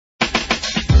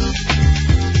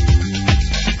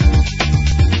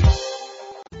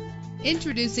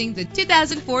Introducing the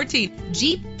 2014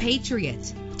 Jeep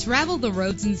Patriot. Travel the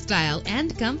roads in style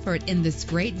and comfort in this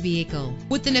great vehicle.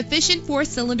 With an efficient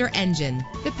 4-cylinder engine,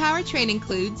 the powertrain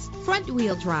includes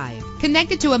front-wheel drive,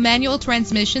 connected to a manual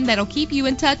transmission that'll keep you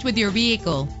in touch with your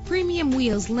vehicle. Premium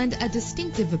wheels lend a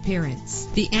distinctive appearance.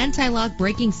 The anti-lock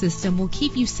braking system will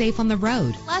keep you safe on the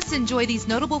road. Plus, enjoy these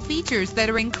notable features that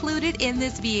are included in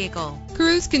this vehicle: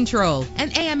 cruise control,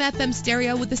 an AM/FM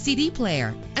stereo with a CD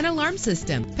player, an alarm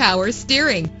system, power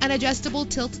steering, an adjustable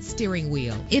tilt steering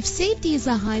wheel. If safety is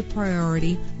a high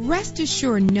priority, rest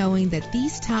assured knowing that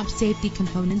these top safety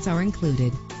components are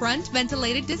included: front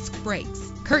ventilated disc brakes,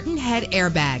 curtain head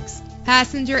airbags,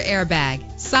 passenger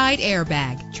airbag, side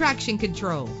airbag, traction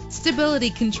control, stability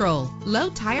control, low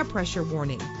tire pressure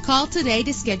warning. Call today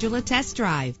to schedule a test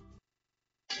drive.